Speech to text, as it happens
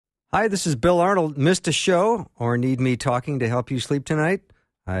Hi, this is Bill Arnold. Missed a show or need me talking to help you sleep tonight?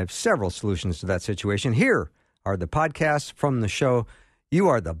 I have several solutions to that situation. Here are the podcasts from the show. You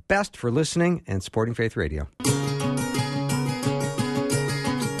are the best for listening and supporting Faith Radio.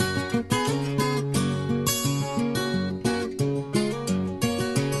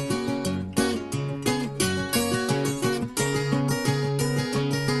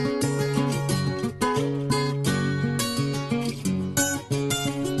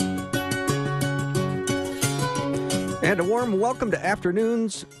 And a warm welcome to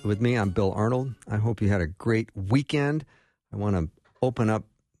Afternoons with me. I'm Bill Arnold. I hope you had a great weekend. I want to open up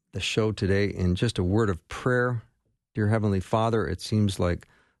the show today in just a word of prayer. Dear Heavenly Father, it seems like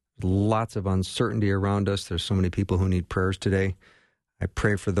lots of uncertainty around us. There's so many people who need prayers today. I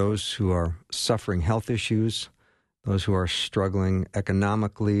pray for those who are suffering health issues, those who are struggling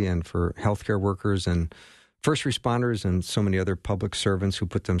economically, and for healthcare workers and first responders and so many other public servants who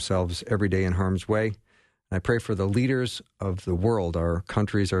put themselves every day in harm's way. I pray for the leaders of the world, our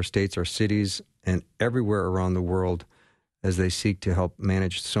countries, our states, our cities, and everywhere around the world as they seek to help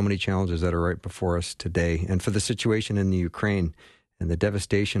manage so many challenges that are right before us today, and for the situation in the Ukraine and the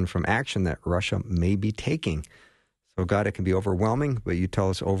devastation from action that Russia may be taking. So, God, it can be overwhelming, but you tell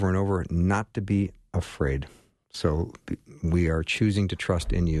us over and over not to be afraid. So we are choosing to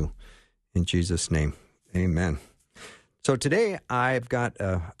trust in you. In Jesus' name, amen. So today I've got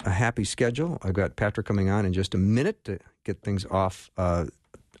a happy schedule. I've got Patrick coming on in just a minute to get things off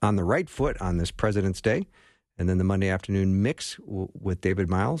on the right foot on this President's Day. And then the Monday afternoon mix with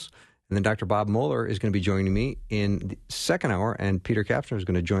David Myles. And then Dr. Bob Moeller is going to be joining me in the second hour, and Peter Kapsner is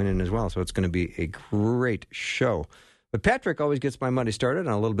going to join in as well. So it's going to be a great show. But Patrick always gets my Monday started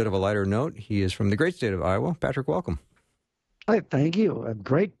on a little bit of a lighter note. He is from the great state of Iowa. Patrick, welcome. Hi, thank you. A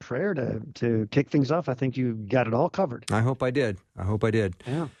great prayer to kick things off. I think you got it all covered. I hope I did.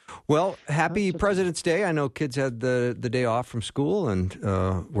 Yeah. Well, happy President's Day. I know kids had the day off from school, and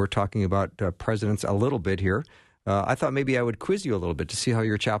we're talking about presidents a little bit here. I thought maybe I would quiz you a little bit to see how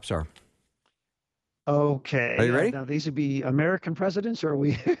your chops are. Okay. Are you ready? Now, these would be American presidents, or are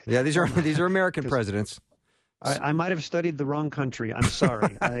we? Yeah, these are American presidents. I might have studied the wrong country. I'm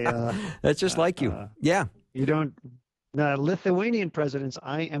sorry. That's just like you. Yeah. You don't. Lithuanian presidents,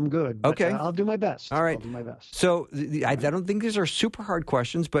 I am good. But, okay. I'll do my best. All right. I'll do my best. So I don't think these are super hard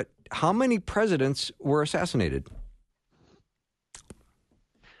questions, but how many presidents were assassinated?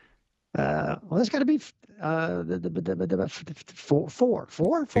 Well, there's got to be four.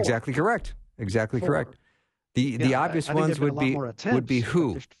 Exactly correct. Exactly correct. The obvious ones would be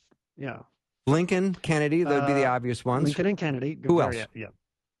who? Yeah. Lincoln, Kennedy, that would be the obvious ones. Lincoln and Kennedy. Who else? Yeah.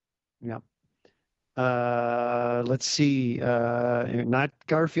 Let's see. Not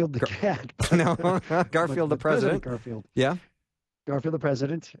Garfield the cat. But, no, Garfield the president. Garfield. Yeah. Garfield the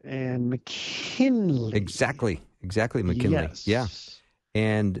president and McKinley. Exactly, McKinley. Yes. Yeah.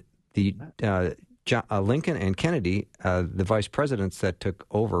 And the Lincoln and Kennedy, the vice presidents that took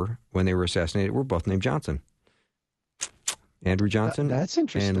over when they were assassinated, were both named Johnson. Andrew Johnson. That's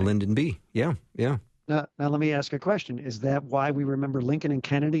interesting. And Lyndon B. Yeah. Now, let me ask a question. Is that why we remember Lincoln and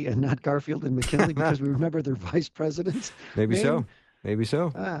Kennedy and not Garfield and McKinley? Because we remember their vice presidents? Maybe so.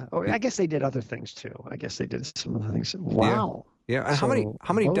 I guess they did other things, too. I guess they did some other things. Wow. Yeah. And so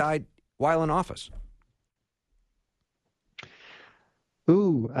how many died while in office?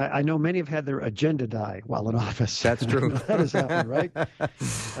 Ooh, I know many have had their agenda die while in office. That's true. That has happened, right?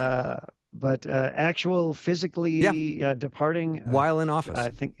 But actual physically departing while in office, I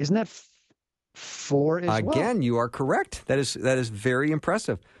think, isn't that four as well? Again, you are correct. That is very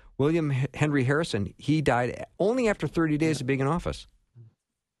impressive. William Henry Harrison, he died only after 30 days of being in office.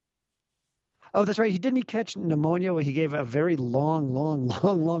 Oh, that's right. He catch pneumonia when he gave a very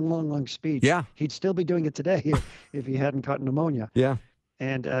long speech. Yeah. He'd still be doing it today if he hadn't caught pneumonia. Yeah.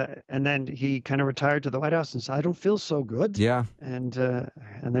 And then he kind of retired to the White House and said, "I don't feel so good." Yeah. And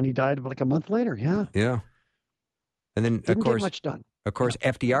then he died like a month later. Yeah. Yeah. And then Didn't get much done. Of course,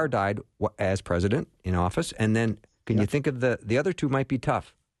 FDR died as president in office, and then can you think of the other two might be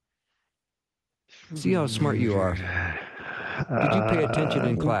tough? See how smart you are. Did you pay attention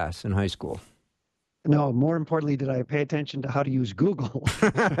in class in high school? No, more importantly, did I pay attention to how to use Google?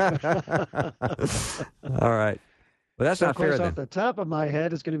 All right. Well, that's not fair then. Off the top of my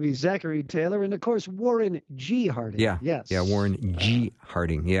head, it's going to be Zachary Taylor and, of course, Warren G. Harding. Yeah. Yes. Yeah, Warren G.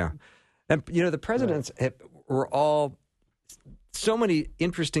 Harding. Yeah. And, the presidents were all so many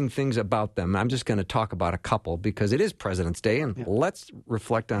interesting things about them. I'm just going to talk about a couple because it is President's Day, and let's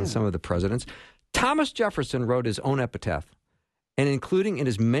reflect on some of the presidents. Thomas Jefferson wrote his own epitaph, and including in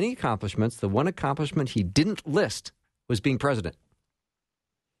his many accomplishments, the one accomplishment he didn't list was being president.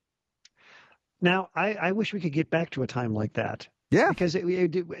 Now, I wish we could get back to a time like that. Yeah. Because,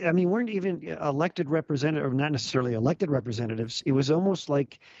 weren't even elected representatives, or not necessarily elected representatives. It was almost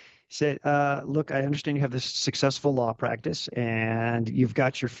like, said, look, I understand you have this successful law practice and you've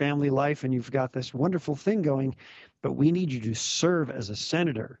got your family life and you've got this wonderful thing going, but we need you to serve as a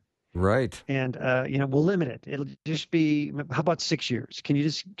senator. Right. And, we'll limit it. It'll just be, how about 6 years? Can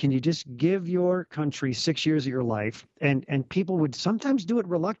you just give your country 6 years of your life? And people would sometimes do it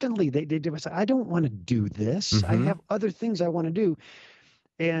reluctantly. They say, I don't want to do this. Mm-hmm. I have other things I want to do.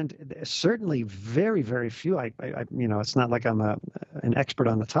 And certainly very, very few, it's not like I'm an expert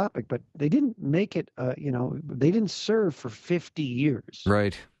on the topic, but they didn't make it, they didn't serve for 50 years.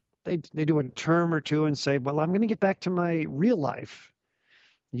 Right. They do a term or two and say, well, I'm going to get back to my real life.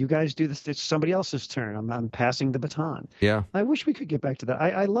 You guys do this. It's somebody else's turn. I'm passing the baton. Yeah. I wish we could get back to that.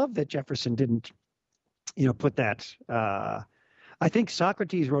 I love that Jefferson didn't, put that. I think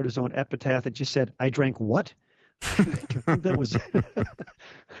Socrates wrote his own epitaph that just said, I drank what? That was.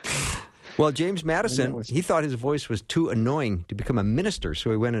 Well, James Madison, he thought his voice was too annoying to become a minister,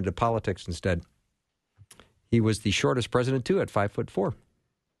 so he went into politics instead. He was the shortest president, too, at 5'4".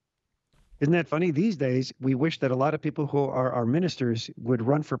 Isn't that funny? These days, we wish that a lot of people who are our ministers would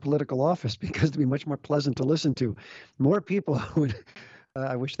run for political office because it'd be much more pleasant to listen to. More people would.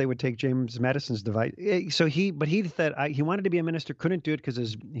 I wish they would take James Madison's advice. So he said he wanted to be a minister, couldn't do it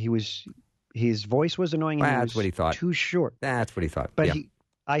because his voice was annoying. And That's what he thought. Too short. That's what he thought. But yeah.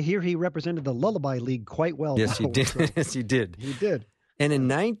 I hear he represented the Lullaby League quite well. Yes, now, he did. So. Yes, he did. He did. And in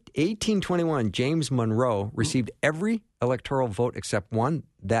 1821, James Monroe received every electoral vote except one.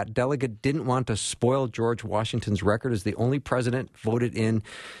 That delegate didn't want to spoil George Washington's record as the only president voted in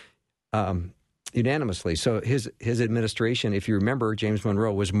unanimously. So his administration, if you remember, James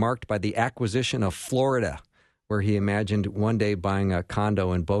Monroe was marked by the acquisition of Florida, where he imagined one day buying a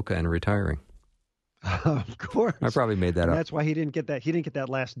condo in Boca and retiring. Of course. I probably made that up. That's why he didn't get that. He didn't get that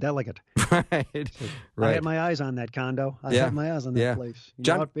last delegate. Right. I had my eyes on that condo. I had my eyes on that place.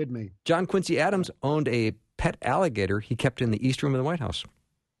 You outbid me. John Quincy Adams owned a pet alligator he kept in the East Room of the White House.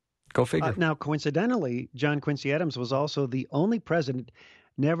 Go figure. Now, coincidentally, John Quincy Adams was also the only president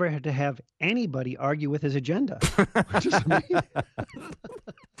never had to have anybody argue with his agenda. Which is amazing.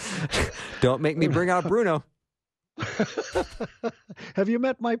 Don't make me bring out Bruno. Have you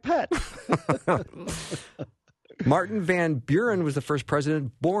met my pet? Martin Van Buren was the first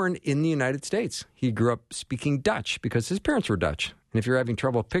president born in the United States. He grew up speaking Dutch because his parents were Dutch. And if you're having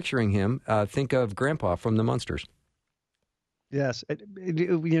trouble picturing him, think of Grandpa from the Munsters. Yes.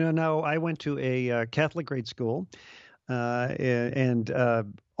 Now I went to a Catholic grade school, and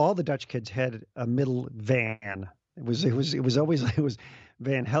all the Dutch kids had a middle van. It was always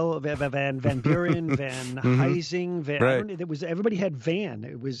Van Buren, Van Heising, Right. Everybody had Van.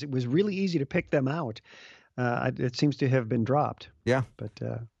 It was really easy to pick them out. It seems to have been dropped. Yeah. But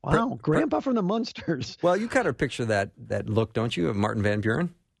wow, Grandpa from the Munsters. Well, you kind of picture that look, don't you, of Martin Van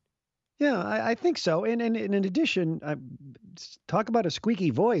Buren? Yeah, I think so. And in addition, talk about a squeaky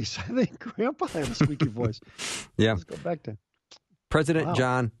voice. I think Grandpa had a squeaky voice. Yeah. Let's go back to President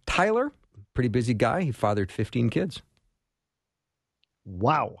John Tyler, pretty busy guy. He fathered 15 kids.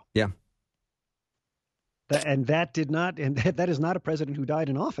 Wow. Yeah. That is not a president who died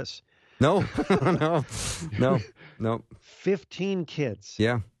in office. No, no. 15 kids.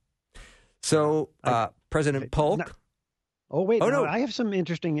 Yeah. So President Polk. No, I have some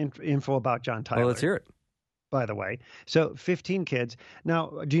interesting info about John Tyler. Well, let's hear it. By the way. So 15 kids.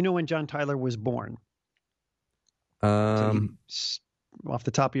 Now, do you know when John Tyler was born? Off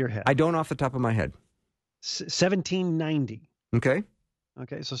the top of your head. I don't off the top of my head. 1790. Okay.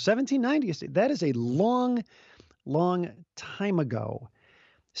 Okay, so 1790, that is a long, long time ago.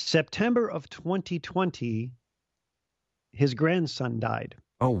 September of 2020, his grandson died.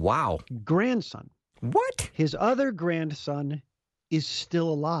 Oh, wow. Grandson. What? His other grandson is still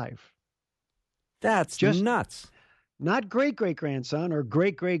alive. That's just nuts. Not great-great-grandson or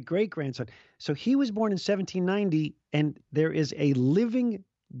great-great-great-grandson. So he was born in 1790, and there is a living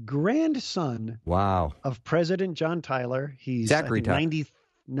grandson of President John Tyler. He's Zachary Tyler.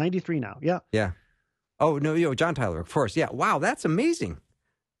 93 now. Yeah. Yeah. Oh, no, John Tyler, of course. Yeah. Wow, that's amazing.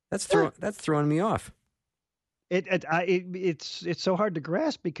 That's throwing me off. It's so hard to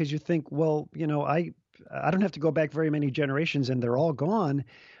grasp because you think, well, I don't have to go back very many generations and they're all gone.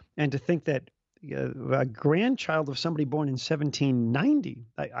 And to think that a grandchild of somebody born in 1790,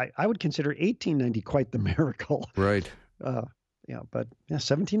 I would consider 1890 quite the miracle. Right. But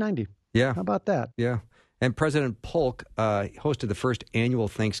 1790. Yeah. How about that? Yeah. And President Polk hosted the first annual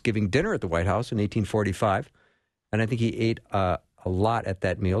Thanksgiving dinner at the White House in 1845. And I think he ate a a lot at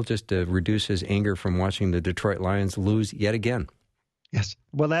that meal just to reduce his anger from watching the Detroit Lions lose yet again. Yes.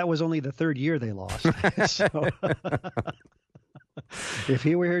 Well, that was only the third year they lost. So if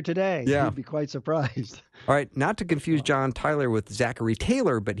he were here today, he'd be quite surprised. All right, not to confuse John Tyler with Zachary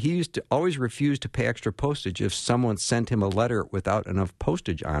Taylor, but he used to always refuse to pay extra postage if someone sent him a letter without enough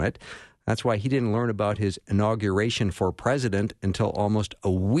postage on it. That's why he didn't learn about his inauguration for president until almost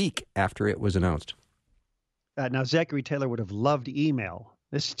a week after it was announced. Now, Zachary Taylor would have loved email.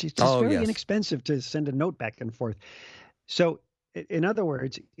 This is just very inexpensive to send a note back and forth. So, in other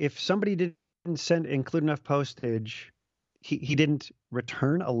words, if somebody didn't include enough postage, he didn't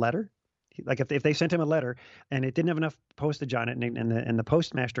return a letter. Like if they sent him a letter and it didn't have enough postage on it, and the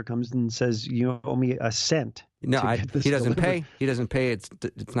postmaster comes and says, "You owe me a cent." No, he doesn't pay. He doesn't pay.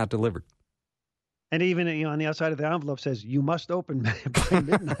 It's not delivered. And even on the outside of the envelope says, "You must open by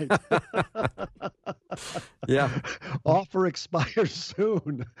midnight." Yeah. Offer expires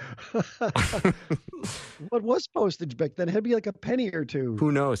soon. What was postage back then? It'd be like a penny or two.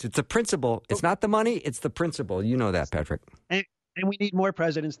 Who knows? It's the principle. It's not the money. It's the principle. You know that, Patrick. And we need more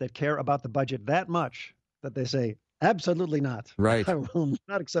presidents that care about the budget that much that they say, absolutely not. Right. I will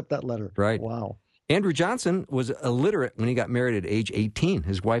not accept that letter. Right. Wow. Andrew Johnson was illiterate when he got married at age 18.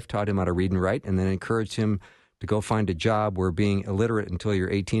 His wife taught him how to read and write and then encouraged him to go find a job where being illiterate until you're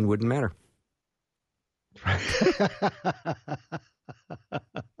 18 wouldn't matter.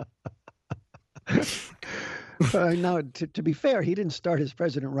 Now, to be fair, he didn't start as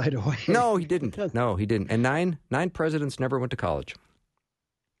president right away. No, he didn't. And nine presidents never went to college.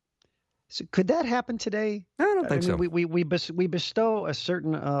 So could that happen today? I don't think so. We bestow a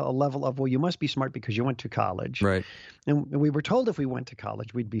certain level of, well, you must be smart because you went to college. Right. And we were told if we went to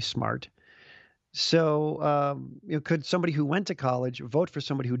college, we'd be smart. So could somebody who went to college vote for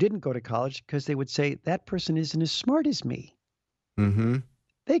somebody who didn't go to college because they would say, that person isn't as smart as me? Mm-hmm.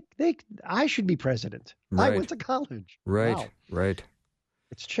 I should be president. Right. I went to college. Right, wow. Right.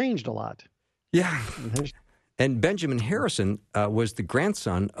 It's changed a lot. Yeah. And Benjamin Harrison was the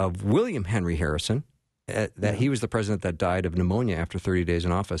grandson of William Henry Harrison. He was the president that died of pneumonia after 30 days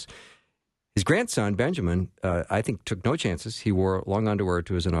in office. His grandson, Benjamin, I think took no chances. He wore long underwear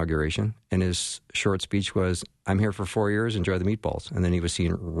to his inauguration, and his short speech was, "I'm here for 4 years, enjoy the meatballs." And then he was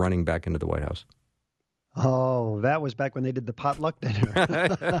seen running back into the White House. Oh, that was back when they did the potluck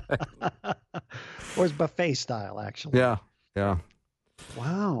dinner. Or it's buffet style, actually. Yeah, yeah.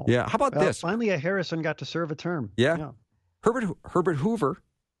 Wow. Yeah, how about this? Finally, a Harrison got to serve a term. Yeah. Herbert Hoover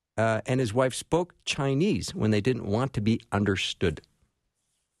and his wife spoke Chinese when they didn't want to be understood.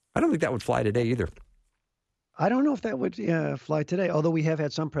 I don't think that would fly today either. I don't know if that would fly today, although we have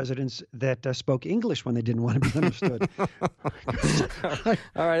had some presidents that spoke English when they didn't want to be understood.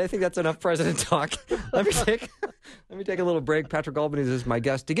 All right, I think that's enough president talk. Let me take a little break. Patrick Albanese is my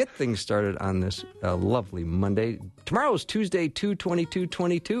guest to get things started on this lovely Monday. Tomorrow is Tuesday,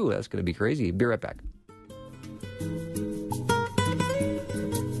 2/22/22. That's going to be crazy. Be right back.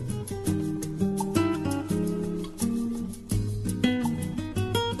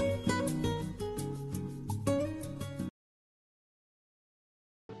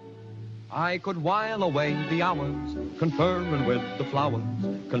 I could while away the hours, conferring with the flowers,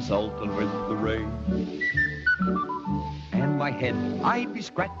 consulting with the rain. And my head I'd be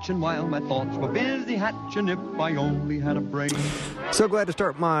scratching while my thoughts were busy hatching if I only had a brain. So glad to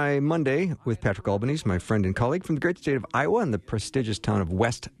start my Monday with Patrick Albanese, my friend and colleague from the great state of Iowa and the prestigious town of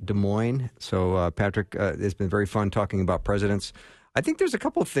West Des Moines. So, Patrick, it's been very fun talking about presidents. I think there's a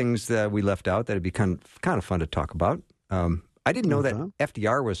couple of things that we left out that would be kind of fun to talk about. I didn't know that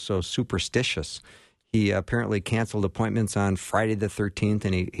FDR was so superstitious. He apparently canceled appointments on Friday the 13th,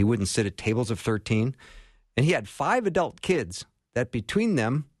 and he wouldn't sit at tables of 13. And he had 5 adult kids that between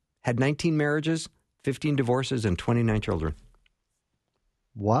them had 19 marriages, 15 divorces, and 29 children.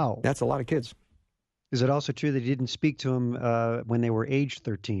 Wow. That's a lot of kids. Is it also true that he didn't speak to him when they were age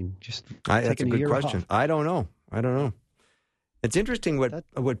 13? That's a good question. I don't know. It's interesting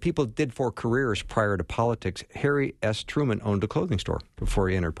what people did for careers prior to politics. Harry S. Truman owned a clothing store before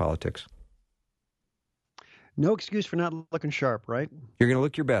he entered politics. No excuse for not looking sharp, right? You're going to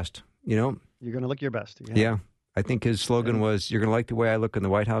look your best, you know? You're going to look your best. Yeah. I think his slogan was, "You're going to like the way I look in the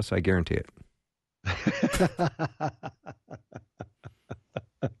White House, I guarantee it."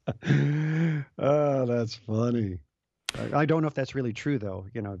 Oh, that's funny. I don't know if that's really true, though,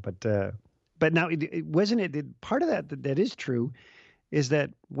 but now, wasn't it part of that is true, is that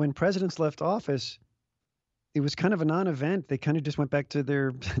when presidents left office, it was kind of a non-event. They kind of just went back to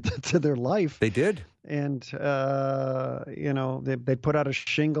their to their life. They did. And they put out a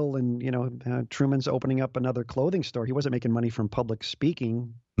shingle, and Truman's opening up another clothing store. He wasn't making money from public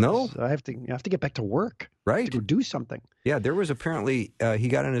speaking. No, so I have to get back to work. Right, to go do something. Yeah, there was apparently he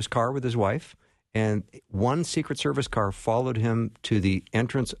got in his car with his wife, and one Secret Service car followed him to the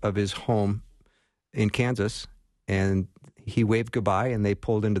entrance of his home in Kansas, and he waved goodbye, and they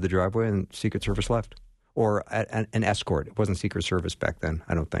pulled into the driveway, and Secret Service left. Or an escort. It wasn't Secret Service back then,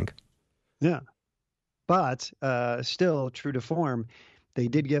 I don't think. Yeah. But still, true to form, they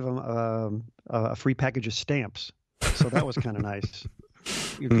did give him a free package of stamps. So that was kind of nice.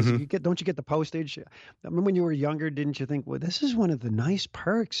 Because don't you get the postage? I mean, when you were younger, didn't you think, well, this is one of the nice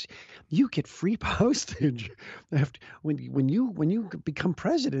perks. You get free postage. When you become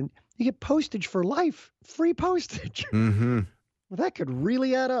president, you get postage for life, free postage. Mm-hmm. Well, that could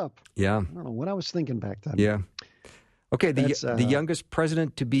really add up. Yeah. I don't know what I was thinking back then. Yeah. Okay, the youngest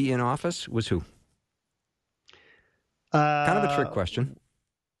president to be in office was who? Kind of a trick question.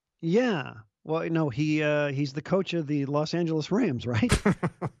 Yeah. Well, no, he's the coach of the Los Angeles Rams, right?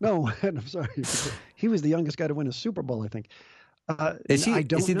 No, I'm sorry. He was the youngest guy to win a Super Bowl, I think. Is he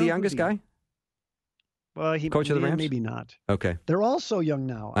the youngest guy? Well, coach of the Rams? Maybe not. Okay. They're all so young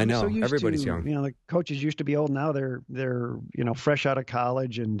now. I know. Everybody's young. The coaches used to be old. Now they're fresh out of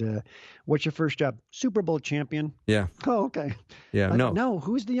college. And what's your first job? Super Bowl champion. Yeah. Oh, okay. Yeah. No.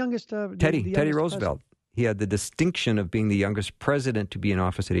 Who's the youngest? Teddy Roosevelt. President? He had the distinction of being the youngest president to be in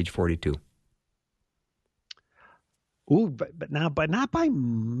office at age 42. Ooh, but not by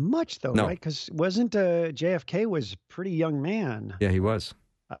much though, no. Right? Because wasn't JFK was a pretty young man? Yeah, he was.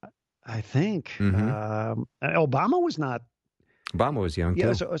 I think. Mm-hmm. Obama was not. Obama was young, yeah,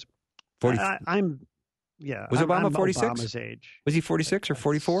 too. So it was, 40, yeah. Was Obama I'm 46? Obama's age. Was he 46 or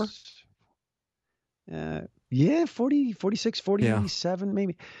 44? Yeah, 40, 46, 47,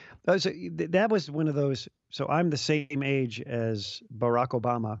 maybe. That was one of those. So I'm the same age as Barack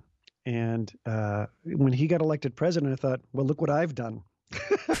Obama. And when he got elected president, I thought, well, look what I've done.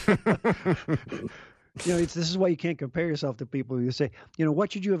 This is why you can't compare yourself to people who say,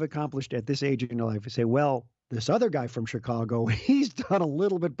 what should you have accomplished at this age in your life? You say, well, this other guy from Chicago, he's done a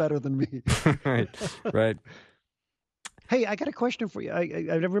little bit better than me. Right. Hey, I got a question for you.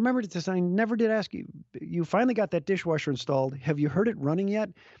 I remembered this. I never did ask you. You finally got that dishwasher installed. Have you heard it running yet?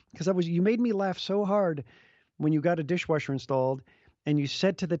 Because you made me laugh so hard when you got a dishwasher installed, and you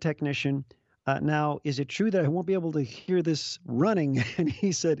said to the technician, now, is it true that I won't be able to hear this running? And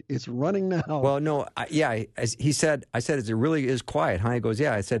he said, it's running now. Well, no, I said, it really is quiet, huh? He goes,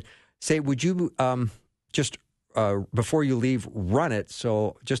 yeah. I said, say, would you just, before you leave, run it,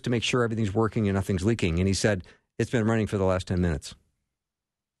 so just to make sure everything's working and nothing's leaking. And he said, it's been running for the last 10 minutes.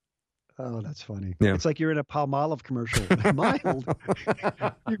 Oh, that's funny. Yeah. It's like you're in a Palmolive commercial. Mild.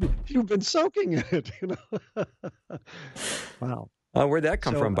 You've been soaking in it. Wow. Where'd that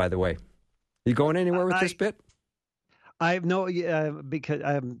come from, by the way? You going anywhere with this bit? Because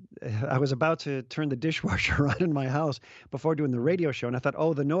I was about to turn the dishwasher on in my house before doing the radio show, and I thought,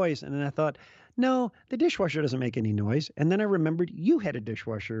 oh, the noise. And then I thought, no, the dishwasher doesn't make any noise. And then I remembered you had a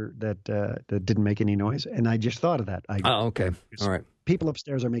dishwasher that didn't make any noise, and I just thought of that. Okay, all right. People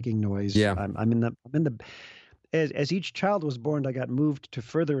upstairs are making noise. Yeah, I'm in the. As each child was born, I got moved to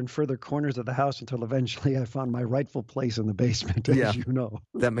further and further corners of the house until eventually I found my rightful place in the basement. As you know,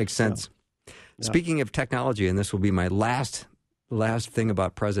 that makes sense. Yeah. Speaking of technology, and this will be my last thing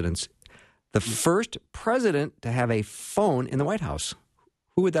about presidents, the first president to have a phone in the White House.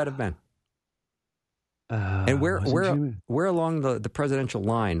 Who would that have been? And where along the presidential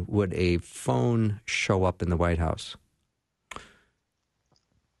line would a phone show up in the White House?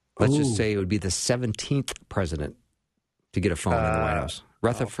 Let's just say it would be the 17th president to get a phone in the White House.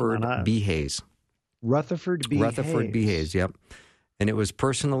 Rutherford B. Hayes. Rutherford B. Hayes, yep. And it was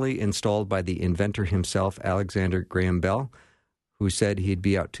personally installed by the inventor himself, Alexander Graham Bell, who said he'd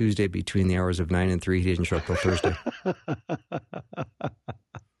be out Tuesday between the hours of 9 and 3. He didn't show up till Thursday.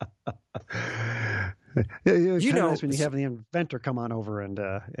 It's nice when you have the inventor come on over and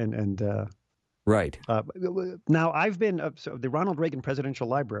right. Now, I've been so the Ronald Reagan Presidential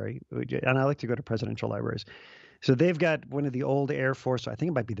Library, and I like to go to presidential libraries. So they've got one of the old Air Force, I think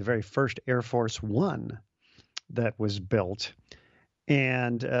it might be the very first Air Force One that was built.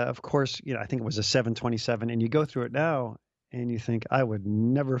 And, of course, I think it was a 727. And you go through it now, and you think, I would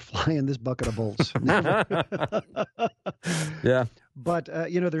never fly in this bucket of bolts. Never. Yeah. But,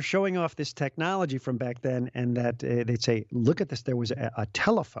 they're showing off this technology from back then, and that they'd say, look at this. There was a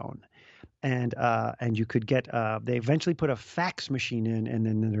telephone. And you could get they eventually put a fax machine in, and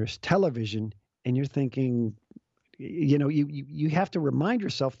then there's television, and you're thinking, you have to remind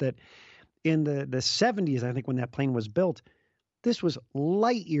yourself that in the 70s, I think when that plane was built, this was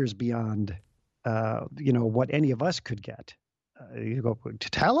light years beyond, what any of us could get. You go to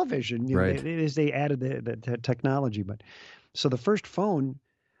television, Right. they added the technology. But so the first phone,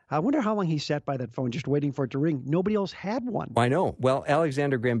 I wonder how long he sat by that phone just waiting for it to ring. Nobody else had one. I know. Well,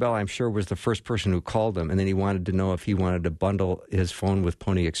 Alexander Graham Bell, I'm sure, was the first person who called him, and then he wanted to know if he wanted to bundle his phone with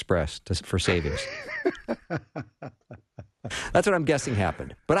Pony Express for savings. That's what I'm guessing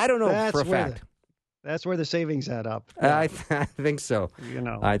happened, but I don't know for a fact. That's where the savings add up. I think so.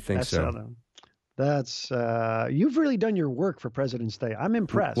 I think so. You've really done your work for President's Day. I'm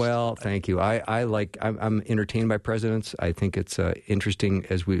impressed. Well, thank you. I'm entertained by presidents. I think it's interesting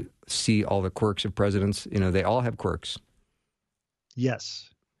as we see all the quirks of presidents. They all have quirks. Yes.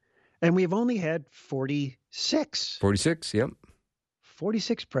 And we've only had 46. 46, yep.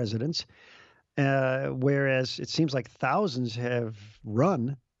 46 presidents, whereas it seems like thousands have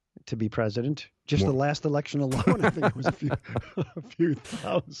run to be president. Just the last election alone, I think it was a few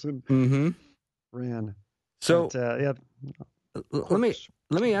thousand ran. So but, let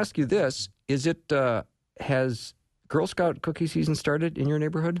me ask you this: Is it has Girl Scout cookie season started in your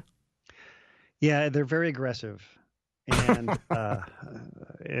neighborhood? Yeah, they're very aggressive, and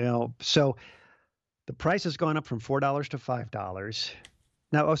so the price has gone up from $4 to $5.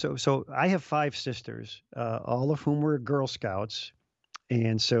 Now, so I have 5 sisters, all of whom were Girl Scouts,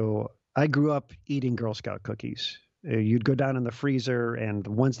 and so I grew up eating Girl Scout cookies. You'd go down in the freezer, and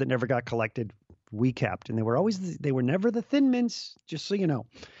the ones that never got collected, we kept, and they were never the Thin Mints, just so you know.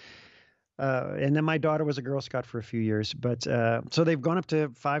 And then my daughter was a Girl Scout for a few years, but so they've gone up to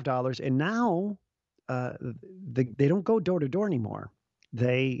 $5, and now they don't go door to door anymore.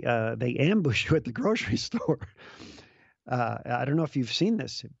 They ambush you at the grocery store. I don't know if you've seen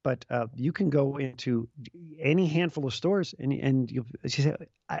this, but you can go into any handful of stores and you say,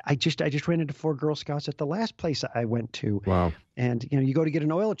 I just ran into 4 Girl Scouts at the last place I went to. Wow. And you go to get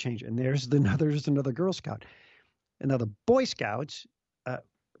an oil change, and there's another Girl Scout. And now the Boy Scouts,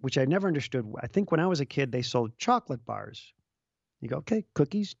 which I never understood. I think when I was a kid, they sold chocolate bars. You go, okay,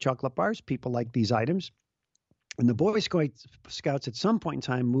 cookies, chocolate bars. People like these items. And the Boy Scouts at some point in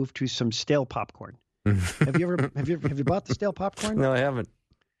time moved to some stale popcorn. Have you bought the stale popcorn? No, I haven't.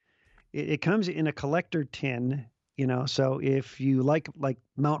 It comes in a collector tin, so if you like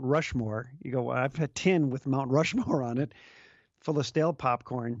Mount Rushmore, you go, well, I've had a tin with Mount Rushmore on it, full of stale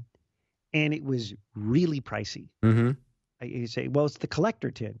popcorn, and it was really pricey. Mm-hmm. You say, well, it's the collector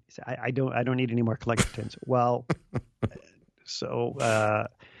tin. You say, I don't need any more collector tins. Well, so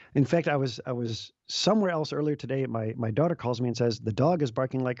in fact, I was somewhere else earlier today. My daughter calls me and says, the dog is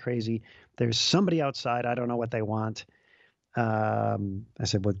barking like crazy. There's somebody outside. I don't know what they want. I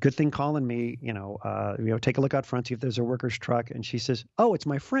said, well, good thing calling me, take a look out front, see if there's a worker's truck. And she says, oh, it's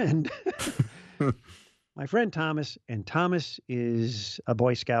my friend, my friend Thomas. And Thomas is a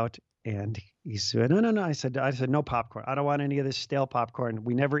Boy Scout. And he said, no. I said, no popcorn. I don't want any of this stale popcorn.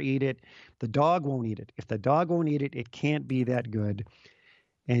 We never eat it. The dog won't eat it. If the dog won't eat it, it can't be that good.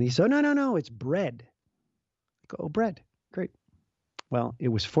 And he said, no, it's bread. I go, oh, bread. Great. Well, it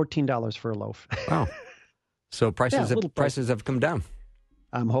was $14 for a loaf. Wow. So prices have come down.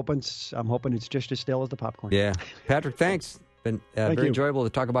 I'm hoping it's just as stale as the popcorn. Yeah. Patrick, thanks. Been very enjoyable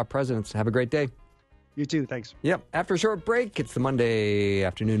to talk about presidents. Have a great day. You too. Thanks. Yep. After a short break, it's the Monday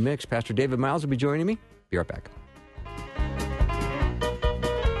afternoon mix. Pastor David Myles will be joining me. Be right back.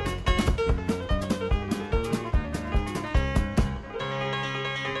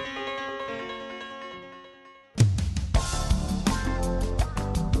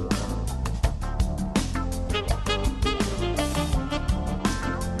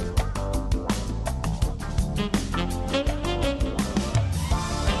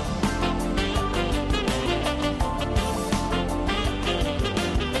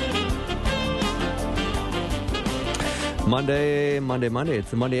 Monday.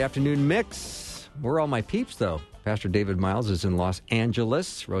 It's the Monday afternoon mix. Where are all my peeps, though? Pastor David Myles is in Los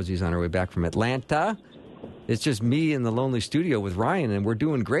Angeles. Rosie's on her way back from Atlanta. It's just me in the lonely studio with Ryan, and we're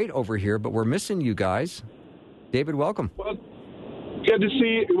doing great over here, but we're missing you guys. David, welcome. Well, good to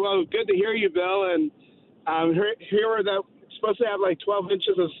see you. Well, good to hear you, Bill. And here we're supposed to have like 12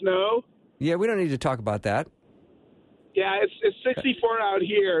 inches of snow. Yeah, we don't need to talk about that. Yeah, it's 64 out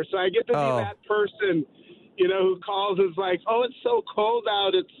here, so I get to be that person who calls is like, oh, it's so cold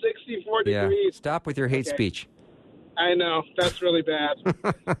out. It's 64 degrees. Stop with your hate speech. I know. That's really bad.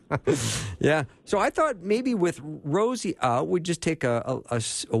 Yeah. So I thought maybe with Rosie out, we'd just take a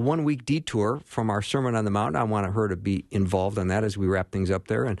 1 week detour from our Sermon on the Mount. I want her to be involved on that as we wrap things up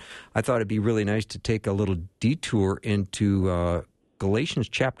there. And I thought it'd be really nice to take a little detour into Galatians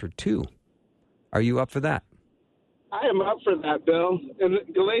chapter 2. Are you up for that? I am up for that, Bill. In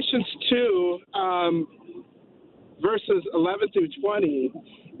Galatians 2, verses 11 through 20,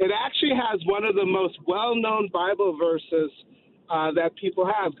 it actually has one of the most well-known Bible verses that people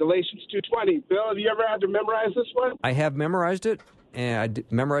have, Galatians 2:20. Bill, have you ever had to memorize this one? I have memorized it, and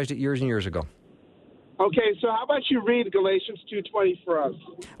I memorized it years and years ago. Okay, so how about you read Galatians 2:20 for us?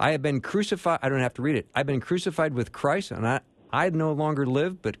 I have been crucified. I don't have to read it. I've been crucified with Christ, and I no longer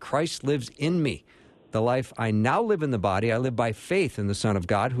live, but Christ lives in me. The life I now live in the body, I live by faith in the Son of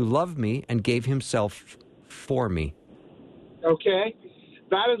God who loved me and gave himself for me. Okay,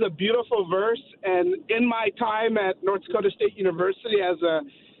 that is a beautiful verse. And in my time at North Dakota State University as a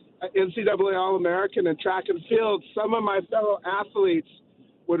NCAA All-American in track and field, some of my fellow athletes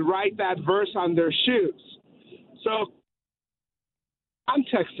would write that verse on their shoes. So,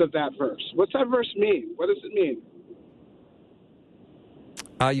 context of that verse. What's that verse mean? What does it mean?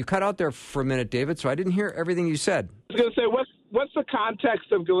 You cut out there for a minute, David, so I didn't hear everything you said. I was going to say, what's the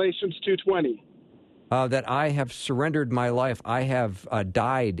context of Galatians 2:20? That I have surrendered my life. I have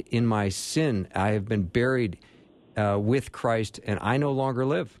died in my sin. I have been buried with Christ, and I no longer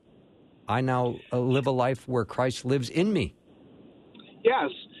live. I now live a life where Christ lives in me.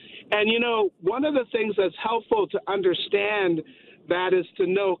 Yes. And, you know, one of the things that's helpful to understand that is to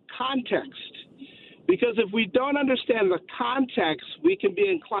know context. Because if we don't understand the context, we can be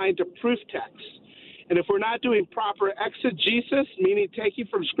inclined to proof text. And if we're not doing proper exegesis, meaning taking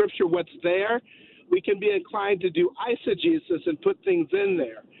from Scripture what's there, we can be inclined to do eisegesis and put things in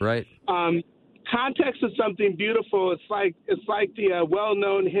there. Right. Context is something beautiful. It's like the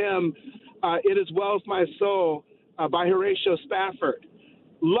well-known hymn, "It Is Well With My Soul" by Horatio Spafford.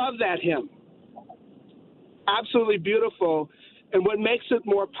 Love that hymn. Absolutely beautiful. And what makes it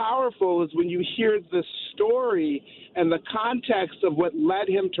more powerful is when you hear the story and the context of what led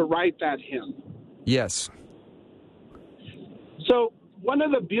him to write that hymn. Yes. So one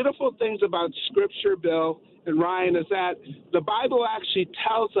of the beautiful things about Scripture, Bill and Ryan, is that the Bible actually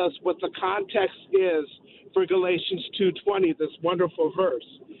tells us what the context is for Galatians 2:20, this wonderful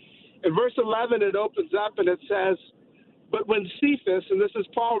verse. In verse 11, it opens up and it says, "But when Cephas," and this is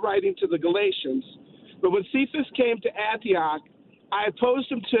Paul writing to the Galatians, "but when Cephas came to Antioch, I opposed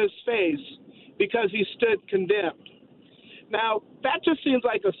him to his face because he stood condemned." Now, that just seems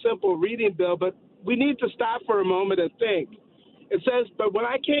like a simple reading, Bill, but we need to stop for a moment and think. It says, but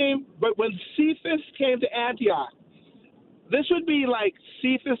when Cephas came to Antioch, this would be like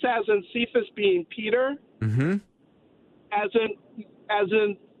Cephas as in Cephas being Peter, Mm-hmm. as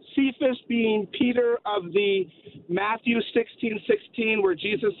in Cephas being Peter of the Matthew 16:16, where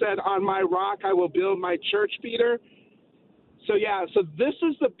Jesus said, "On my rock I will build my church," Peter. So this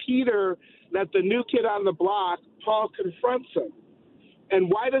is the Peter that the new kid on the block, Paul, confronts him. And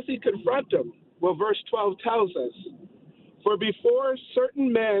why does he confront him? Well, verse 12 tells us, "For before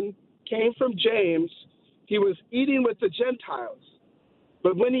certain men came from James, he was eating with the Gentiles.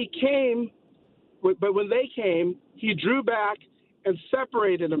 But when they came, he drew back and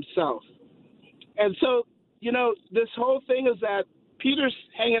separated himself." And so, you know, this whole thing is that Peter's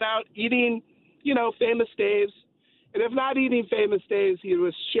hanging out, eating, you know, famous days. And if not eating famous days, he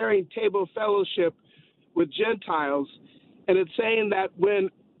was sharing table fellowship with Gentiles. And it's saying that when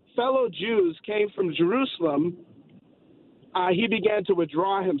fellow Jews came from Jerusalem, he began to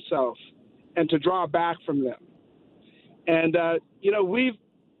withdraw himself and to draw back from them. And, you know, we've,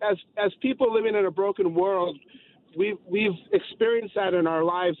 as people living in a broken world, we've experienced that in our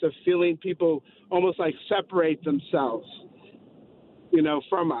lives of feeling people almost like separate themselves, you know,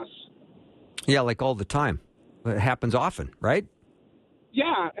 from us. Yeah, like all the time. It happens often, right?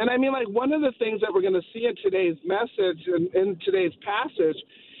 Yeah, and I mean, like, one of the things that we're going to see in today's message and in today's passage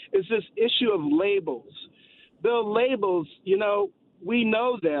is this issue of labels. Bill, labels, you know, we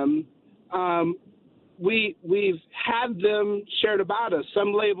know them. We've had them shared about us.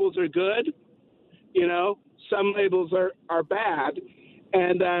 Some labels are good, you know, some labels are bad.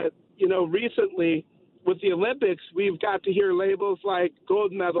 And, you know, recently with the Olympics, we've got to hear labels like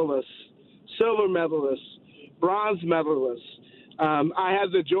gold medalist, silver medalist, bronze medalist. I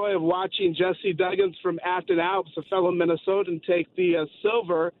had the joy of watching Jesse Duggins from Afton Alps, a fellow Minnesotan, take the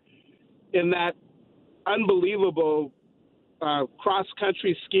silver in that unbelievable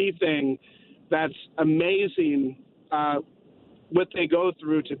cross-country ski thing. That's amazing what they go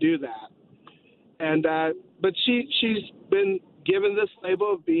through to do that. And but she's been given this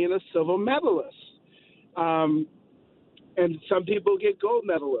label of being a silver medalist. And some people get gold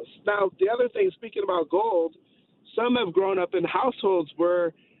medalists. Now, the other thing, speaking about gold, some have grown up in households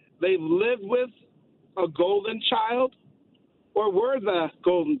where they've lived with a golden child or were the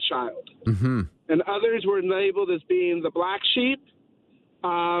golden child. Mm-hmm. And others were labeled as being the black sheep.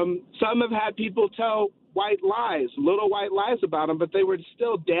 Some have had people tell little white lies about them, but they were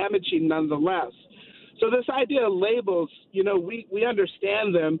still damaging nonetheless. So this idea of labels, we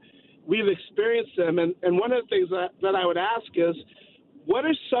understand them. We've experienced them. And one of the things that I would ask is, what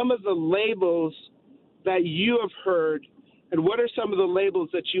are some of the labels that you have heard, and what are some of the labels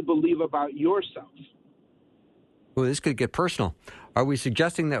that you believe about yourself? Well, this could get personal. Are we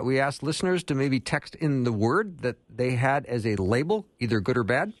suggesting that we ask listeners to maybe text in the word that they had as a label, either good or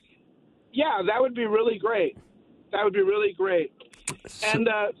bad? Yeah, that would be really great. That would be really great. And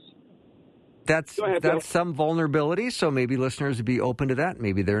that's go ahead, Bill. some vulnerability, so maybe listeners would be open to that.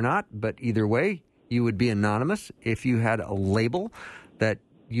 Maybe they're not, but either way, you would be anonymous if you had a label that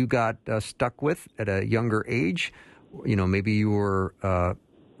you got stuck with at a younger age. Maybe you were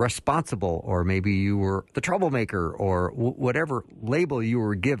responsible, or maybe you were the troublemaker, or whatever label you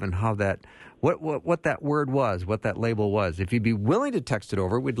were given, how that, what that word was, what that label was. If you'd be willing to text it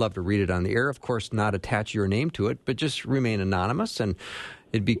over, we'd love to read it on the air. Of course, not attach your name to it, but just remain anonymous. And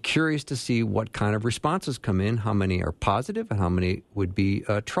it'd be curious to see what kind of responses come in, how many are positive and how many would be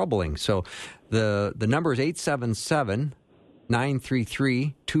troubling. So the number is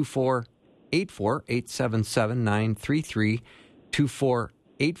 877-933-2484, 877-933-2484.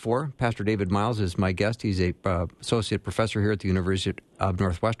 Pastor David Myles is my guest. He's a associate professor here at the University of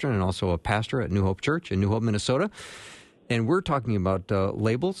Northwestern and also a pastor at New Hope Church in New Hope, Minnesota. And we're talking about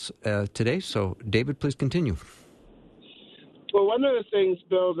labels today. So, David, please continue. Well, one of the things,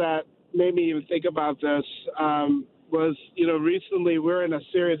 Bill, that made me even think about this was, recently we're in a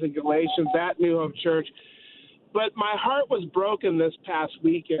series in Galatians at New Hope Church, but my heart was broken this past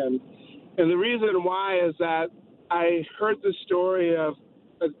weekend. And the reason why is that I heard the story of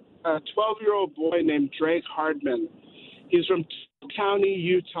a 12-year-old boy named Drake Hardman. He's from County,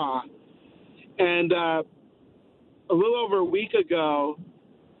 Utah. And a little over a week ago,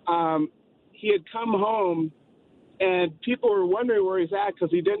 he had come home, and people were wondering where he's at because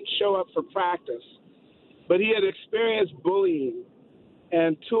he didn't show up for practice. But he had experienced bullying,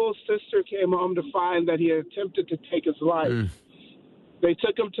 and Tool's sister came home to find that he had attempted to take his life. They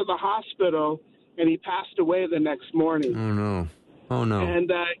took him to the hospital, and he passed away the next morning. Oh, no. And,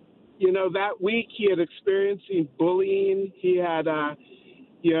 that week he had experienced bullying. He had,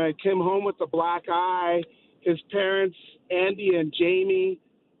 came home with a black eye. His parents, Andy and Jamie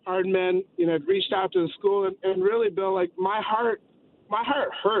Hardman, had reached out to the school. And really, Bill, like, my heart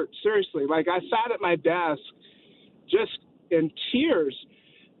hurt, seriously. Like, I sat at my desk just in tears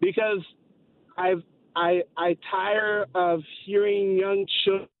because I tire of hearing young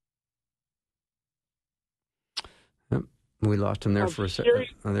children. We lost him there for a second.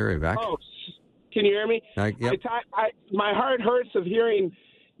 Oh, they're right back. Oh, can you hear me? Yep. My heart hurts of hearing,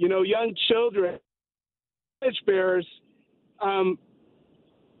 young children, image bearers,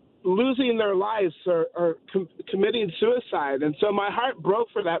 losing their lives or committing suicide. And so my heart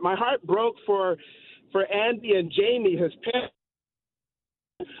broke for that. My heart broke for Andy and Jamie, his parents,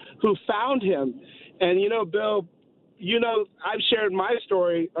 who found him. And, Bill, I've shared my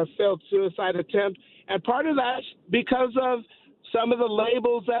story of failed suicide attempt. And part of that's because of some of the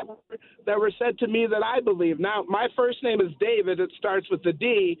labels that were said to me that I believe. Now, my first name is David. It starts with the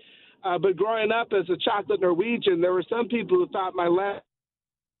D. But growing up as a chocolate Norwegian, there were some people who thought my last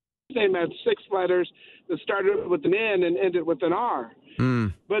name had 6 letters that started with an N and ended with an R.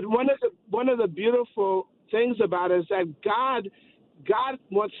 But one of the beautiful things about it is that God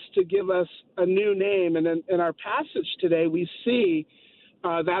wants to give us a new name. And in our passage today, we see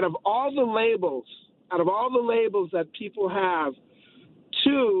that out of all the labels that people have,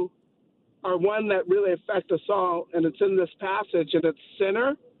 2 are one that really affect us all, and it's in this passage, and it's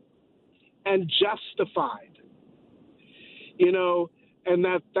sinner and justified. And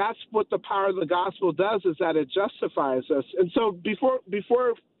that's what the power of the gospel does, is that it justifies us. And so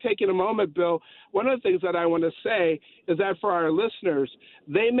before taking a moment, Bill, one of the things that I want to say is that for our listeners,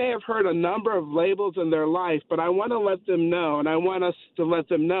 they may have heard a number of labels in their life, but I want to let them know, and I want us to let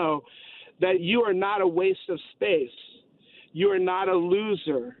them know, that you are not a waste of space. You are not a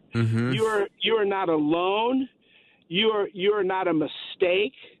loser. Mm-hmm. You are not alone. You are not a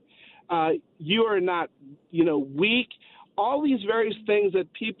mistake. You are not, weak. All these various things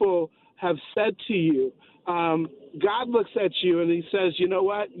that people have said to you, God looks at you and he says, you know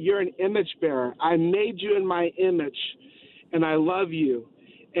what? You're an image bearer. I made you in my image, and I love you.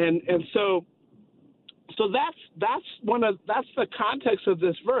 And so that's the context of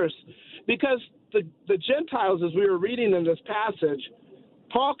this verse, because the Gentiles, as we were reading in this passage,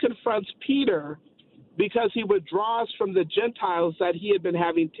 Paul confronts Peter because he withdraws from the Gentiles that he had been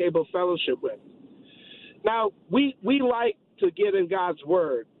having table fellowship with. Now, we like to get in God's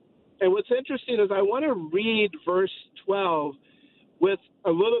word. And what's interesting is I want to read verse 12 with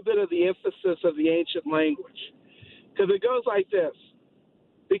a little bit of the emphasis of the ancient language, because it goes like this.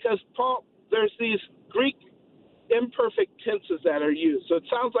 Because Paul, there's these Greek imperfect tenses that are used. So it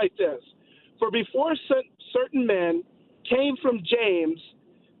sounds like this. For before certain men came from James,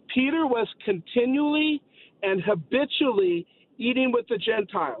 Peter was continually and habitually eating with the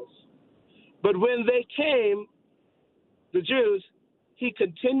Gentiles. But when they came, the Jews, he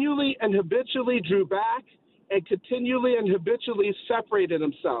continually and habitually drew back and continually and habitually separated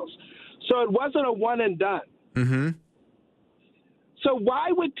himself. So it wasn't a one and done. Mm-hmm. So why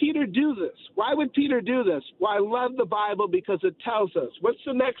would Peter do this? Why would Peter do this? Well, I love the Bible because it tells us. What's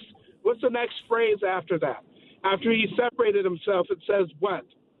the next phrase after that? After he separated himself, it says what?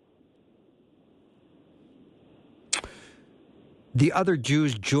 The other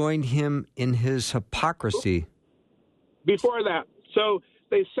Jews joined him in his hypocrisy. Before that. So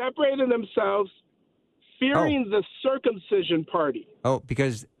they separated themselves, fearing the circumcision party. Oh,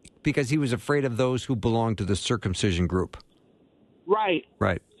 because he was afraid of those who belonged to the circumcision group. Right.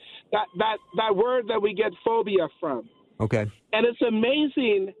 Right. That word that we get phobia from. Okay. And it's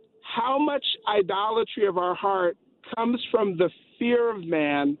amazing how much idolatry of our heart comes from the fear of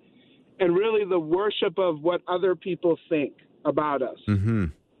man and really the worship of what other people think about us. Mm-hmm.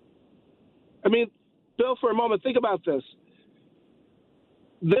 I mean, Bill, for a moment, think about this.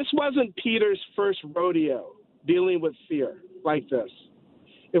 This wasn't Peter's first rodeo dealing with fear like this.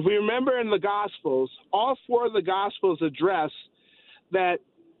 If we remember in the Gospels, all four of the Gospels address that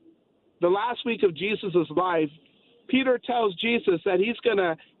the last week of Jesus' life, Peter tells Jesus that he's going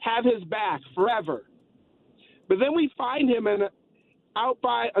to have his back forever. But then we find him out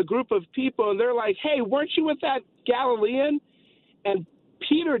by a group of people, and they're like, hey, weren't you with that Galilean? And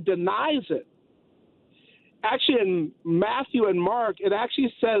Peter denies it. Actually, in Matthew and Mark, it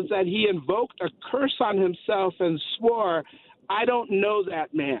actually says that he invoked a curse on himself and swore, I don't know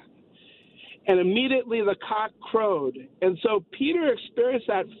that man. And immediately the cock crowed. And so Peter experienced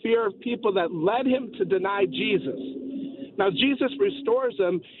that fear of people that led him to deny Jesus. Now, Jesus restores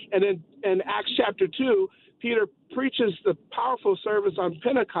him, and in Acts chapter 2, Peter preaches the powerful service on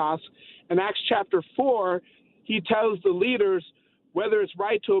Pentecost. In Acts chapter 4, he tells the leaders, whether it's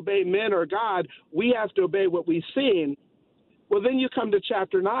right to obey men or God, we have to obey what we've seen. Well, then you come to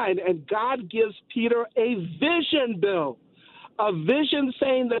chapter 9, and God gives Peter a vision, Bill, a vision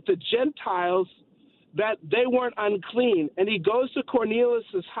saying that the Gentiles, that they weren't unclean. And he goes to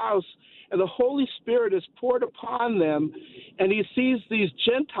Cornelius' house, and the Holy Spirit is poured upon them, and he sees these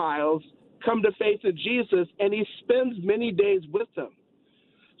Gentiles come to faith in Jesus, and he spends many days with them.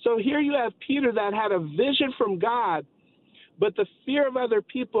 So here you have Peter that had a vision from God, but the fear of other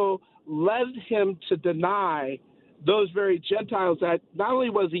people led him to deny those very Gentiles that not only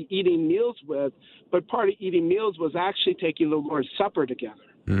was he eating meals with, but part of eating meals was actually taking the Lord's Supper together.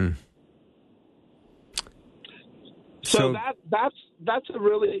 Mm. So that's a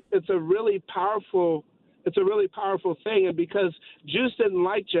really powerful thing, and because Jews didn't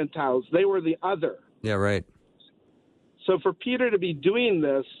like Gentiles, they were the other. Yeah, right. So for Peter to be doing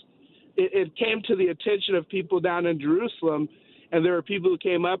this, it came to the attention of people down in Jerusalem, and there were people who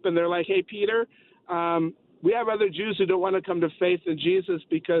came up and they're like, hey, Peter, we have other Jews who don't want to come to faith in Jesus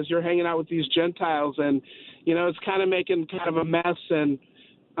because you're hanging out with these Gentiles, and, you know, it's kind of making kind of a mess, and,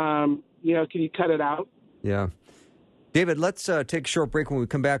 you know, can you cut it out? Yeah. David, let's take a short break. When we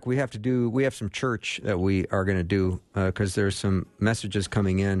come back, we have some church that we are going to do because there's some messages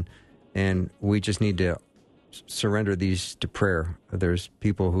coming in, and we just need to surrender these to prayer. There's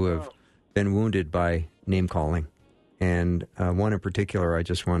people who have been wounded by name-calling, and one in particular, I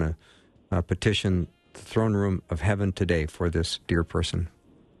just want to petition the throne room of heaven today for this dear person.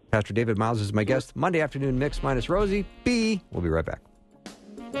 Pastor David Myles is my guest. Monday Afternoon Mix minus Rosie B. We'll be right back.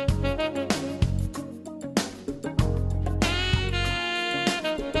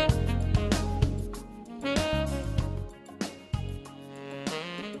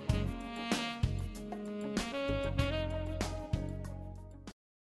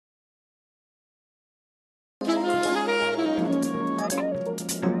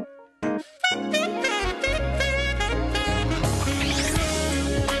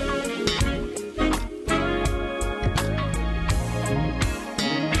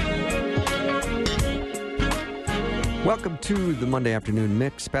 Welcome to the Monday Afternoon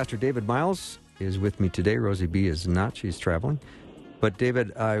Mix. Pastor David Myles is with me today. Rosie B. is not. She's traveling. But,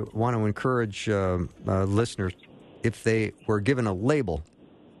 David, I want to encourage listeners, if they were given a label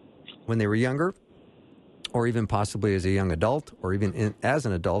when they were younger, or even possibly as a young adult, or even as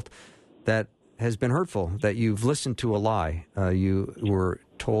an adult, that has been hurtful, that you've listened to a lie, you were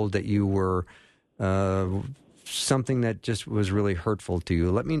told that you were something that just was really hurtful to you.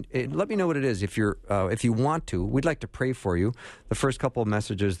 Let me know what it is. If you want to, we'd like to pray for you. The first couple of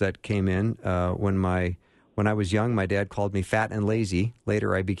messages that came in when I was young, my dad called me fat and lazy.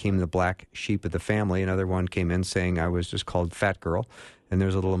 Later, I became the black sheep of the family. Another one came in saying I was just called fat girl, and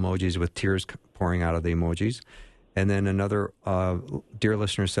there's little emojis with tears pouring out of the emojis. And then another dear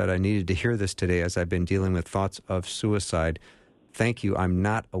listener said, I needed to hear this today as I've been dealing with thoughts of suicide. Thank you. I'm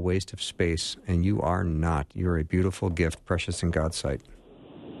not a waste of space, and you are not. You're a beautiful gift, precious in God's sight.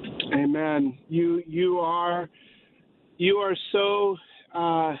 Amen. You are so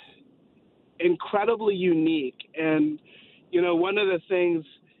incredibly unique, and one of the things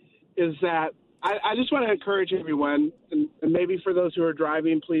is that I just want to encourage everyone, and maybe for those who are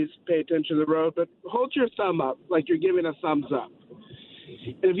driving, please pay attention to the road, but hold your thumb up like you're giving a thumbs up.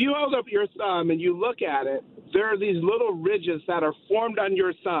 And if you hold up your thumb and you look at it, there are these little ridges that are formed on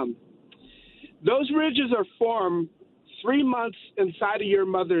your thumb. Those ridges are formed 3 months inside of your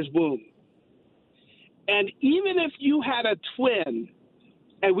mother's womb. And even if you had a twin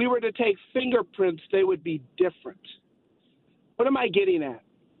and we were to take fingerprints, they would be different. What am I getting at?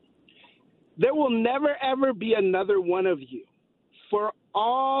 There will never, ever be another one of you for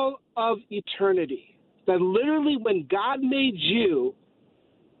all of eternity. That literally when God made you,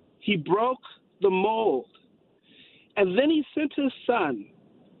 he broke the mold. And then he sent his son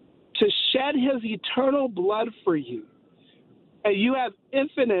to shed his eternal blood for you. And you have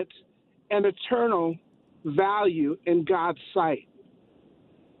infinite and eternal value in God's sight.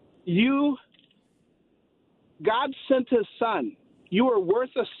 God sent his son. You are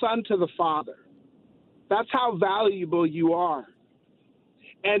worth a son to the Father. That's how valuable you are.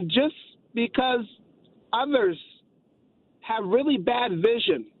 And just because others have really bad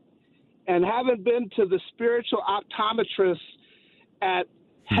vision and haven't been to the spiritual optometrist at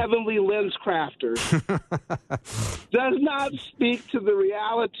Heavenly Lens Crafters does not speak to the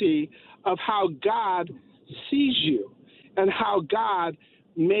reality of how God sees you and how God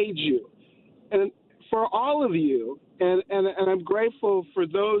made you. And for all of you, and I'm grateful for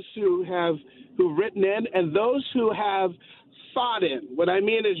those who've written in and those who have thought in. What I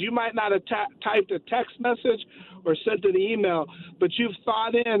mean is you might not have typed a text message or sent an email, but you've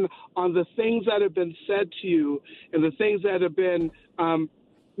thought in on the things that have been said to you and the things that have been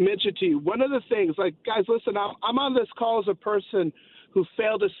mentioned to you. One of the things, like, guys, listen, I'm on this call as a person who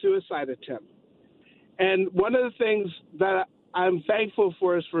failed a suicide attempt. And one of the things that I'm thankful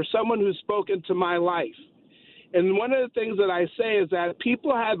for is for someone who's spoken to my life. And one of the things that I say is that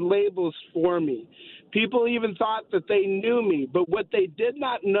people had labels for me. People even thought that they knew me, but what they did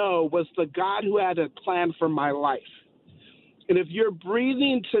not know was the God who had a plan for my life. And if you're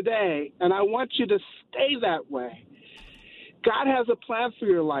breathing today, and I want you to stay that way, God has a plan for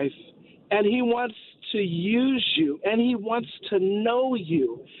your life, and he wants to use you, and he wants to know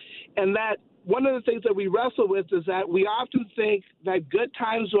you. And that one of the things that we wrestle with is that we often think that good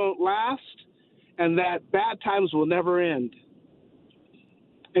times won't last and that bad times will never end.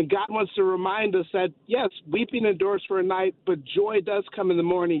 And God wants to remind us that, yes, weeping endures for a night, but joy does come in the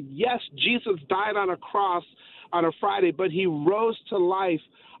morning. Yes, Jesus died on a cross on a Friday, but he rose to life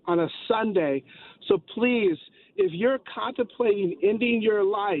on a Sunday. So please, if you're contemplating ending your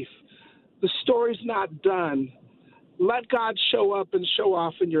life, the story's not done. Let God show up and show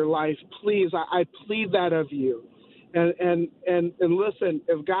off in your life. Please, I plead that of you. And listen,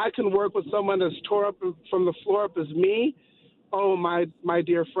 if God can work with someone that's tore up from the floor up as me, oh, my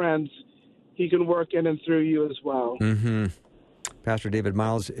dear friends, he can work in and through you as well. Mm-hmm. Pastor David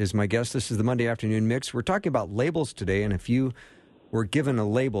Myles is my guest. This is the Monday Afternoon Mix. We're talking about labels today, and if you were given a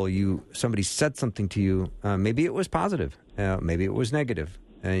label, somebody said something to you, maybe it was positive, maybe it was negative,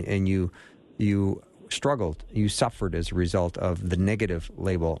 and you struggled, you suffered as a result of the negative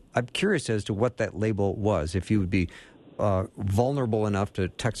label. I'm curious as to what that label was. If you would be vulnerable enough to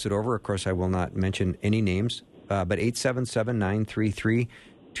text it over. Of course, I will not mention any names, but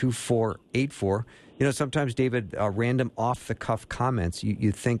 877-933-2484. Sometimes, David, random off-the-cuff comments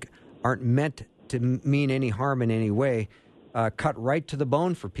you think aren't meant to mean any harm in any way, cut right to the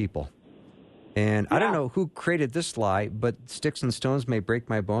bone for people. And I don't know who created this lie, but sticks and stones may break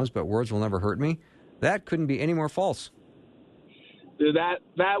my bones, but words will never hurt me. That couldn't be any more false. Dude,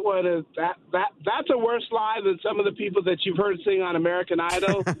 that one is that's a worse lie than some of the people that you've heard sing on American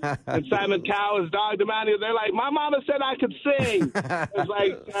Idol. And Simon Cowell has dogged them out. They're like, my mama said I could sing. It's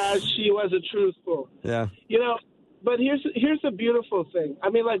like she wasn't truthful. Yeah. You know, but here's the beautiful thing.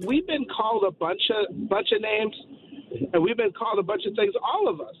 I mean, like, we've been called a bunch of names, and we've been called a bunch of things. All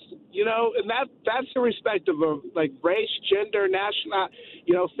of us, you know, and that's irrespective of like race, gender, national,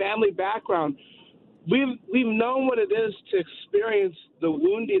 family background. We've known what it is to experience the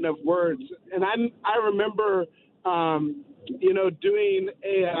wounding of words, and I remember, doing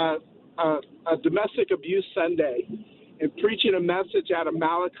a domestic abuse Sunday and preaching a message out of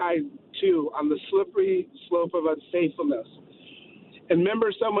Malachi 2 on the slippery slope of unfaithfulness. And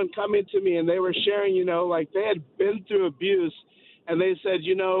remember someone coming to me and they were sharing, like they had been through abuse, and they said,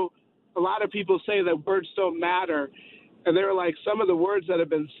 a lot of people say that words don't matter. And they were like, some of the words that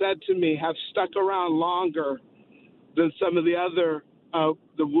have been said to me have stuck around longer than some of the other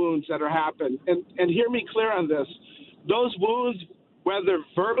the wounds that are happened. And hear me clear on this. Those wounds, whether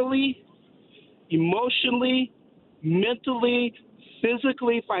verbally, emotionally, mentally,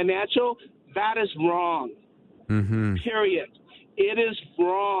 physically, financial, that is wrong. Mm-hmm. Period. It is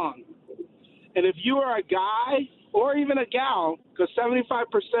wrong. And if you are a guy or even a gal, because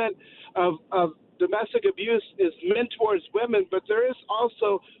 75% of domestic abuse is men towards women, but there is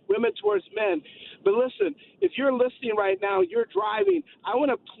also women towards men. But listen, if you're listening right now, you're driving, I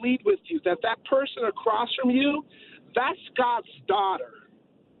want to plead with you that person across from you, that's God's daughter.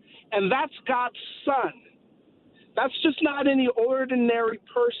 And that's God's son. That's just not any ordinary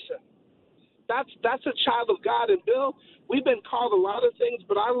person. That's a child of God. And Bill, we've been called a lot of things,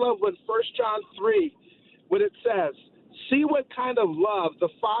 but I love when 1 John 3, when it says, see what kind of love the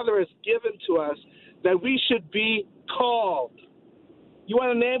Father has given to us that we should be called. You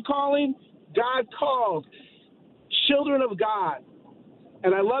want a name calling? God called. Children of God.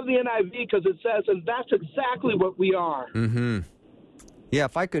 And I love the NIV because it says, and that's exactly what we are. Mm-hmm. Yeah,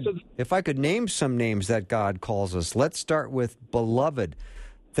 if I could name some names that God calls us, let's start with beloved.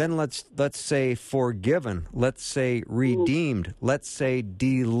 Then let's say forgiven. Let's say redeemed. Let's say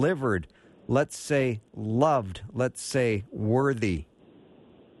delivered. Let's say loved. Let's say worthy.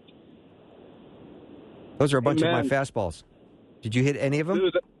 Those are a bunch of my fastballs. Did you hit any of them?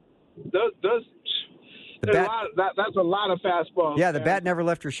 Dude, that's a lot of fastballs. Yeah, the bat never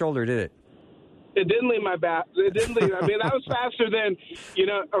left your shoulder, did it? It didn't leave my bat. It didn't leave. I mean, that was faster than,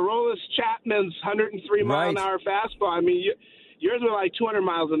 Aroldis Chapman's 103-mile-an-hour fastball. I mean, yours were like 200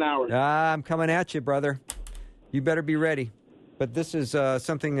 miles an hour. I'm coming at you, brother. You better be ready. But this is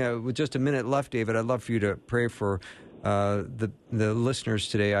something with just a minute left, David. I'd love for you to pray for the listeners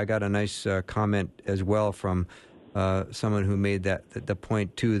today. I got a nice comment as well from someone who made the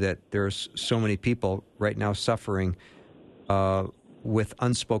point, too, that there's so many people right now suffering with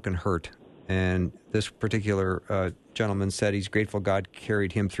unspoken hurt. And this particular gentleman said he's grateful God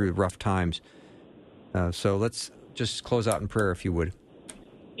carried him through rough times. So let's just close out in prayer, if you would.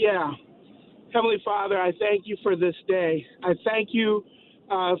 Yeah. Heavenly Father, I thank you for this day. I thank you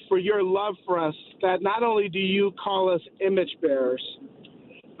for your love for us, that not only do you call us image bearers,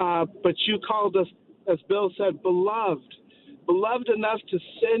 but you called us, as Bill said, beloved enough to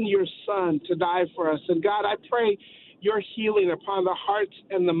send your son to die for us. And God, I pray your healing upon the hearts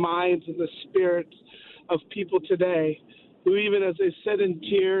and the minds and the spirits of people today, who even as they sit in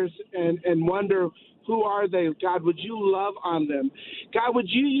tears and wonder, who are they? God, would you love on them? God, would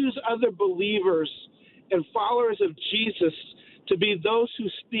you use other believers and followers of Jesus to be those who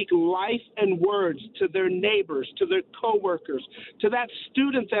speak life and words to their neighbors, to their coworkers, to that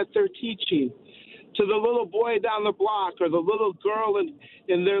student that they're teaching, to the little boy down the block or the little girl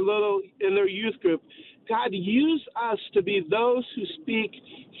in their youth group. God, use us to be those who speak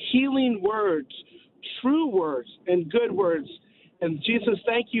healing words, true words, and good words. And Jesus,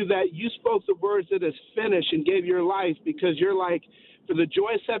 thank you that you spoke the words that is finished and gave your life, because you're like, for the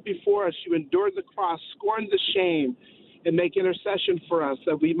joy set before us, you endured the cross, scorned the shame, and make intercession for us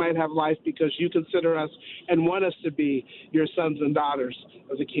that we might have life, because you consider us and want us to be your sons and daughters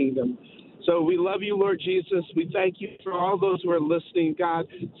of the kingdom. So we love you, Lord Jesus. We thank you for all those who are listening. God,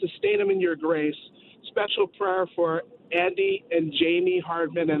 sustain them in your grace. Special prayer for Andy and Jamie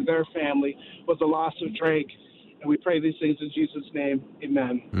Hardman and their family with the loss of Drake. And we pray these things in Jesus' name.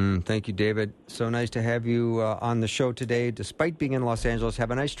 Amen. Thank you, David. So nice to have you on the show today, despite being in Los Angeles.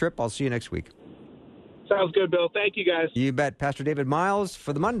 Have a nice trip. I'll see you next week. Sounds good, Bill. Thank you, guys. You bet. Pastor David Myles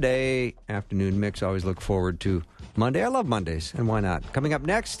for the Monday afternoon mix. I always look forward to Monday. I love Mondays, and why not? Coming up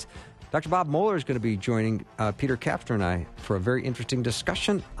next, Dr. Bob Moeller is going to be joining Peter Kapsner and I for a very interesting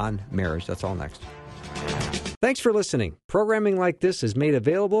discussion on marriage. That's all next. Thanks for listening. Programming like this is made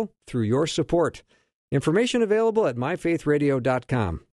available through your support. Information available at myfaithradio.com.